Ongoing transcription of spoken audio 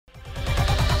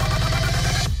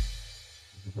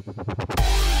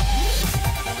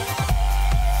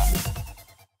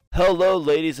Hello,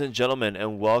 ladies and gentlemen,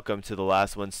 and welcome to the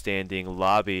Last One Standing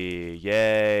lobby.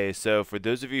 Yay! So, for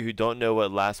those of you who don't know what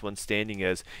Last One Standing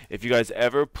is, if you guys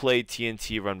ever played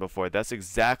TNT Run before, that's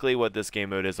exactly what this game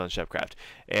mode is on Shepcraft.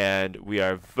 And we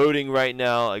are voting right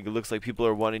now. Like, it looks like people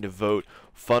are wanting to vote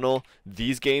Funnel.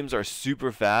 These games are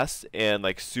super fast and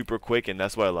like super quick, and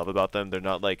that's what I love about them. They're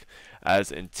not like as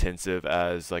intensive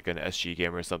as like an SG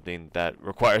game or something that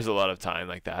requires a lot of time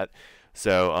like that.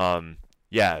 So,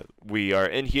 yeah, we are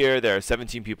in here. There are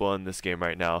 17 people in this game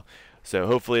right now, so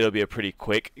hopefully it'll be a pretty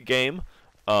quick game.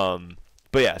 But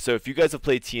yeah, so if you guys have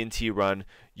played TNT Run,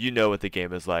 you know what the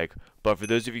game is like. But for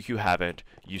those of you who haven't,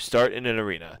 you start in an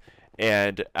arena,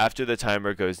 and after the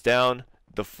timer goes down,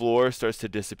 the floor starts to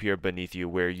disappear beneath you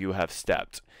where you have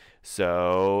stepped.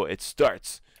 So it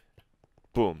starts.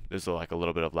 Boom. There's like a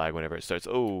little bit of lag whenever it starts.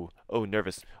 Oh,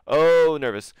 nervous. Oh,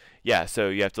 nervous. Yeah, so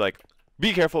you have to like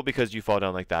be careful because you fall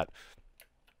down like that.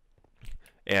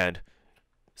 And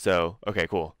so, okay,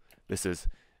 cool. This is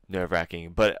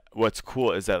nerve-wracking. But what's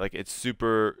cool is that like it's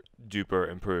super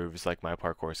duper improves like my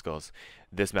parkour skills.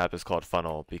 This map is called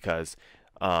Funnel because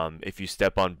if you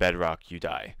step on bedrock, you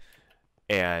die.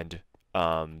 And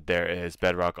there is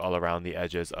bedrock all around the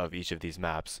edges of each of these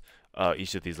maps,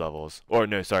 each of these levels. Or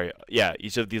no, sorry, yeah,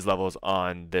 each of these levels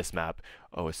on this map.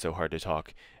 Oh, it's so hard to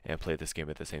talk and play this game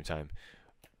at the same time.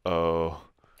 Oh,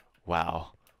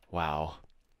 wow, wow.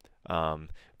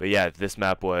 But yeah, this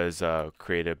map was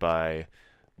created by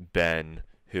Ben,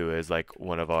 who is like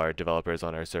one of our developers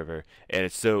on our server. And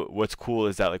it's so what's cool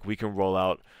is that like we can roll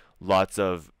out lots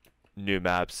of new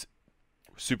maps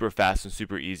super fast and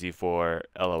super easy for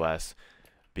LOS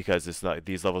because it's not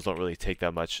these levels don't really take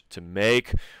that much to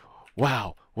make.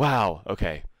 Wow, wow.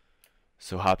 Okay.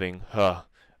 So hopping,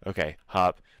 okay,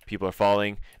 hop. People are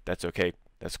falling. That's okay.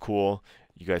 That's cool.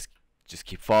 You guys just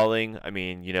keep falling. I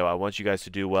mean, you know, I want you guys to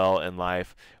do well in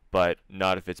life, but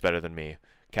not if it's better than me.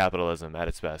 Capitalism at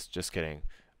its best. Just kidding.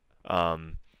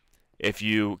 If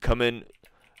you come in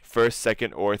first,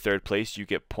 second, or third place, you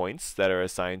get points that are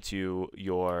assigned to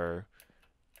your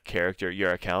character,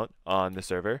 your account on the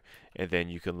server, and then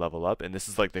you can level up. And this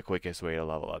is like the quickest way to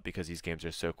level up because these games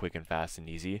are so quick and fast and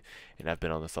easy. And I've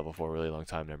been on this level for a really long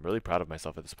time, and I'm really proud of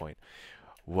myself at this point.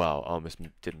 Wow, almost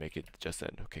didn't make it just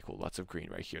then. Okay, cool. Lots of green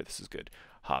right here. This is good.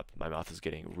 Hop. My mouth is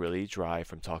getting really dry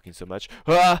from talking so much.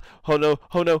 Ah! Oh no!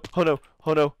 Oh no! Oh no!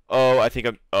 Oh no! Oh, I think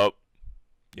I'm. Oh.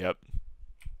 Yep.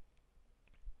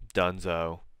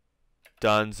 Dunzo.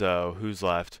 Dunzo. Who's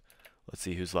left? Let's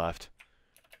see who's left.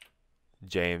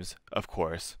 James, of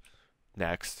course.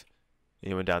 Next.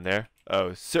 Anyone down there?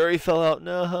 Oh, Surrey fell out.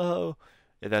 No!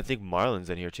 And I think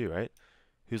Marlon's in here too, right?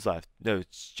 Who's left? No,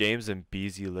 it's James and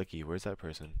BZ Licky. Where's that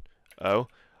person? Oh.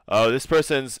 Oh, this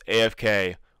person's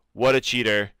AFK. What a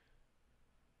cheater.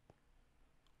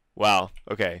 Wow.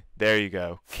 Okay. There you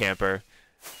go. Camper.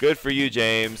 Good for you,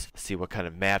 James. Let's see what kind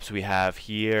of maps we have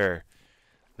here.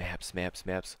 Maps, maps,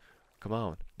 maps. Come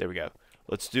on. There we go.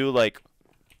 Let's do like...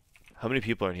 How many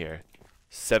people are in here?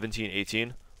 17,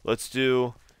 18? Let's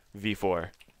do V4.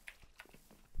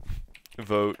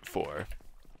 Vote 4.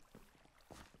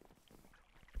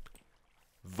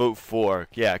 Vote 4.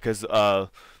 Yeah, because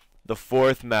the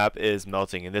fourth map is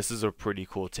melting, and this is a pretty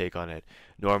cool take on it.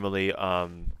 Normally,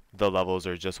 the levels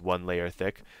are just one layer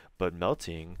thick, but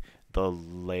melting, the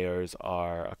layers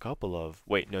are a couple of...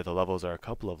 Wait, no, the levels are a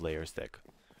couple of layers thick.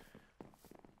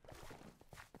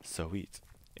 Sweet.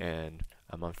 And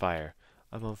I'm on fire.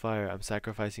 I'm on fire. I'm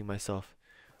sacrificing myself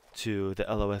to the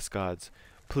LOS gods.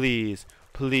 Please,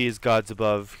 please, gods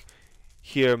above,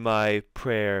 hear my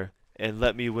prayer and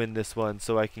let me win this one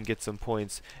so I can get some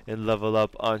points and level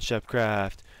up on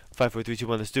Shepcraft. 5, 4, 3, 2,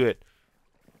 1, let's do it.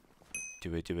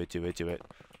 Do it, do it, do it, do it.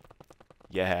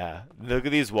 Yeah, look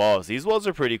at these walls. These walls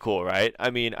are pretty cool, right?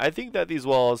 I mean, I think that these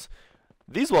walls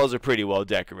are pretty well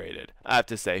decorated. I have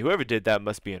to say, whoever did that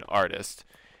must be an artist.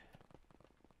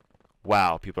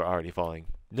 Wow, people are already falling.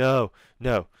 No,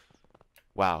 no.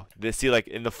 Wow. This, see, like,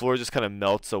 and the floor just kind of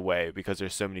melts away because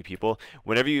there's so many people.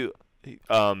 Whenever you,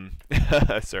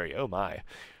 sorry, oh my.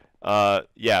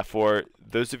 Yeah, for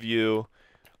those of you,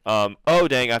 oh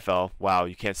dang, I fell. Wow,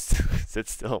 you can't sit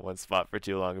still in one spot for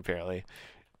too long, apparently.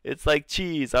 It's like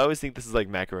cheese. I always think this is like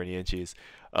macaroni and cheese.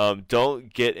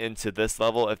 Don't get into this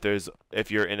level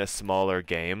if you're in a smaller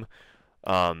game.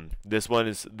 This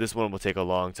one will take a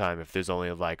long time if there's only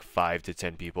like 5 to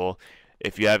 10 people.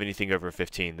 If you have anything over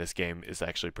 15, this game is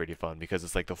actually pretty fun because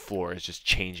it's like the floor is just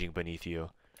changing beneath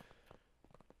you.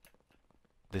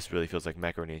 This really feels like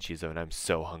macaroni and cheese though, and I'm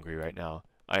so hungry right now.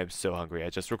 I am so hungry. I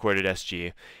just recorded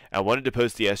SG. I wanted to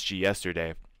post the SG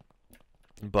yesterday,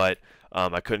 but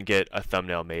I couldn't get a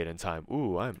thumbnail made in time.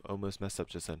 Ooh, I'm almost messed up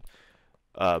just then.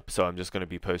 So I'm just going to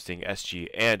be posting SG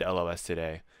and LOS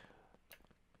today.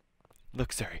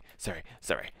 Look, sorry. This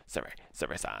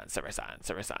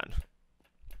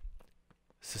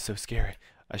is so scary.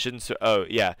 I shouldn't. Oh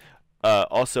yeah.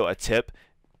 Also a tip: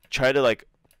 try to like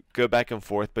go back and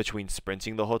forth between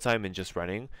sprinting the whole time and just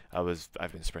running.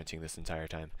 I've been sprinting this entire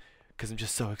time because I'm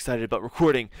just so excited about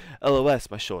recording. LOS.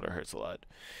 My shoulder hurts a lot.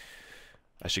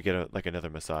 I should get like another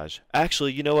massage.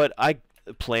 Actually, you know what? I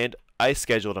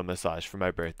scheduled a massage for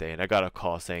my birthday, and I got a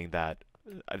call saying that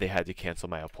they had to cancel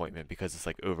my appointment because it's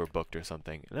like overbooked or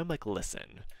something. And I'm like,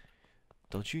 listen,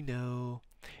 don't you know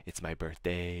it's my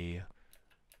birthday?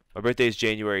 My birthday is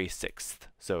January 6th,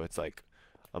 so it's like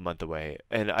a month away.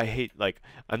 And I hate, like,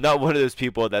 I'm not one of those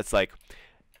people that's like,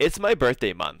 it's my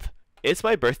birthday month. It's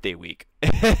my birthday week.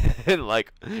 And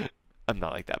like, I'm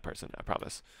not like that person, I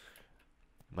promise.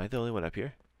 Am I the only one up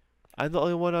here? I'm the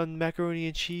only one on macaroni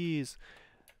and cheese.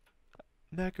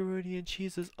 Macaroni and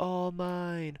cheese is all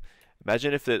mine.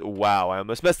 Imagine if it, wow, I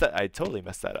almost messed that, I totally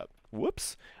messed that up.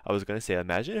 Whoops. I was going to say,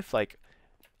 imagine if like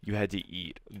you had to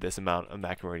eat this amount of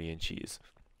macaroni and cheese.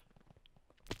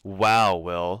 Wow,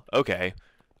 Will. Okay.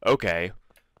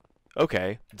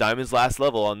 Diamond's last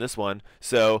level on this one.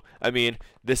 So, I mean,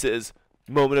 this is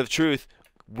moment of truth.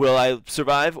 Will I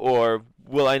survive or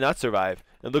will I not survive?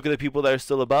 And look at the people that are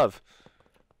still above.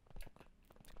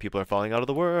 People are falling out of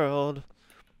the world.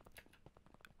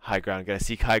 High ground. Gotta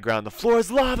seek high ground. The floor is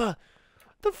lava.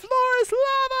 The floor is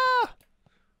lava.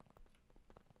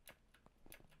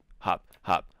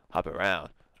 Hop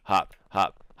around. Hop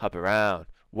around.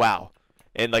 Wow.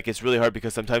 And like it's really hard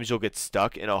because sometimes you'll get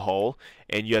stuck in a hole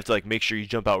and you have to like make sure you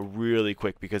jump out really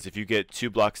quick because if you get 2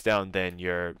 blocks down then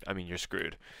you're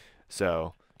screwed.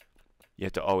 So you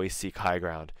have to always seek high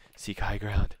ground. Seek high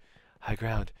ground. High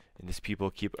ground. And these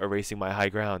people keep erasing my high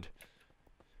ground.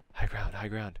 High ground.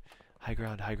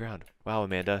 Wow,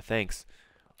 Amanda, thanks.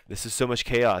 This is so much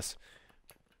chaos.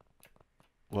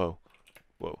 Whoa.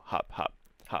 Hop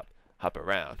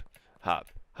around. Hop.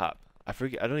 I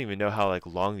forget. I don't even know how like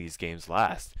long these games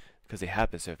last because they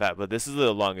happen so fast. But this is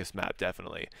the longest map,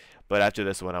 definitely. But after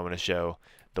this one, I want to show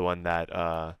the one that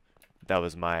that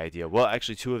was my idea. Well,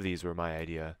 actually, 2 of these were my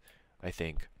idea, I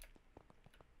think.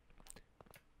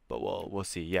 But we'll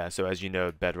see. Yeah. So as you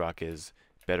know, bedrock is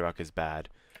bad.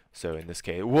 So in this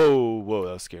case, whoa,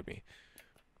 that scared me.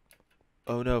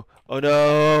 Oh no.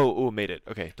 Oh, made it.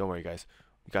 Okay, don't worry, guys.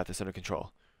 We got this under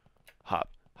control. Hop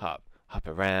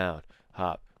around.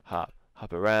 Hop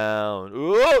around.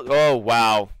 Ooh! Oh,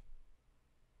 wow.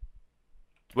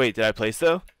 Wait, did I place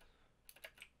though?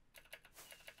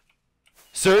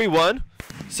 Surrey won?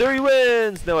 Surrey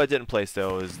wins! No, I didn't place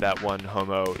though. It was that one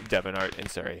homo Devonart in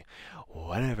Surrey.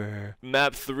 Whatever.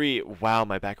 Map 3. Wow,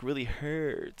 my back really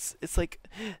hurts. It's like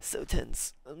so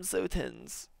tense. I'm so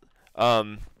tense.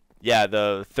 Yeah,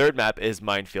 the third map is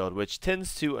Minefield, which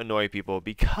tends to annoy people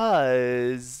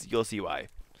because you'll see why.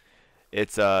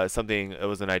 It's something, it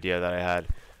was an idea that I had.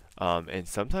 And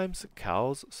sometimes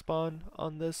cows spawn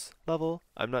on this level.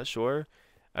 I'm not sure.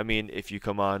 I mean, if you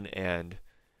come on and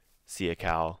see a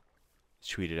cow,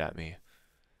 tweet it at me.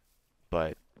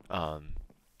 But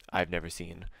I've never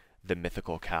seen the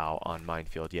mythical cow on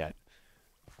Minefield yet.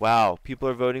 Wow, people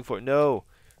are voting for it. No,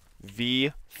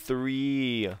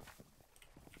 V3.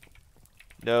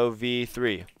 No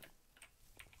V3.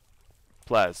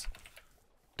 Please.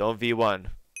 Don't V1.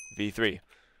 V3.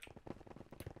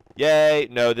 Yay!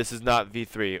 No, this is not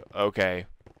V3. Okay.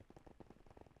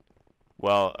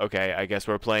 Well, okay, I guess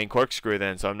we're playing Corkscrew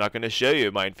then, so I'm not going to show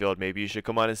you Minefield. Maybe you should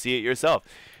come on and see it yourself.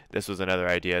 This was another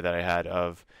idea that I had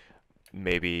of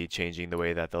maybe changing the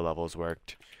way that the levels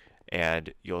worked.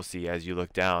 And you'll see as you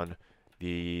look down,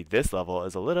 this level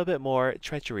is a little bit more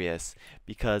treacherous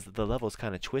because the levels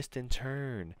kind of twist and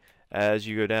turn as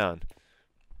you go down.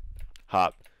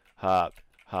 Hop.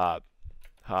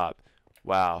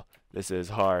 Wow, this is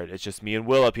hard. It's just me and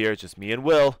Will up here. It's just me and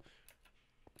Will.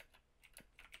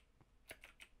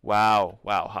 Wow.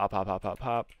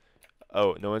 Hop.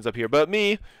 Oh, no one's up here but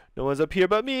me. No one's up here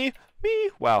but me.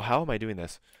 Wow, how am I doing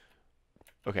this?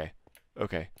 Okay. Oh,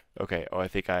 I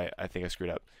think I screwed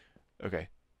up. Okay.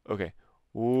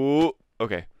 Ooh.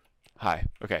 Okay. Hi.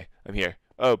 Okay, I'm here.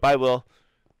 Oh, bye, Will.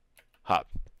 Hop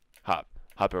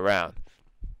around.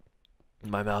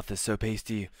 My mouth is so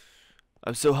pasty.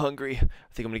 I'm so hungry.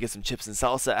 I think I'm gonna get some chips and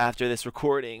salsa after this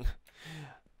recording.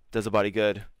 Does a body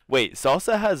good. Wait,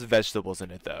 salsa has vegetables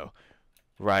in it though,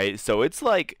 right? So it's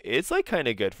like kind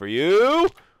of good for you.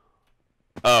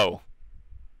 Oh,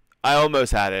 I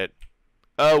almost had it.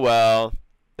 Oh well,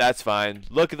 that's fine.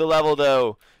 Look at the level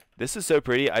though. This is so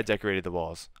pretty. I decorated the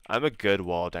walls. I'm a good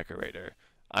wall decorator.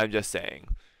 I'm just saying.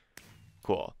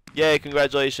 Cool. Yay,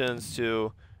 congratulations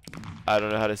to... I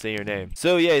don't know how to say your name.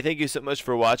 So yeah, thank you so much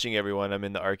for watching, everyone. I'm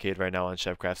in the arcade right now on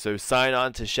Shepcraft. So sign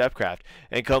on to Shepcraft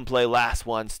and come play Last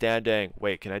One Standing.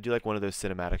 Wait, can I do like one of those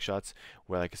cinematic shots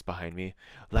where like it's behind me?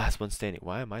 Last One Standing.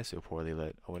 Why am I so poorly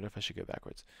lit? I wonder if I should go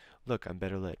backwards. Look, I'm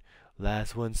better lit.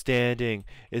 Last One Standing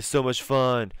is so much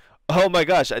fun. Oh my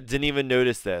gosh, I didn't even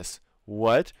notice this.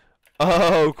 What?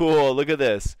 Oh, cool. Look at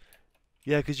this.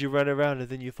 Yeah, because you run around and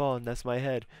then you fall, and that's my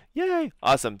head. Yay!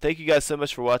 Awesome. Thank you guys so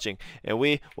much for watching, and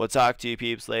we will talk to you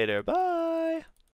peeps later. Bye!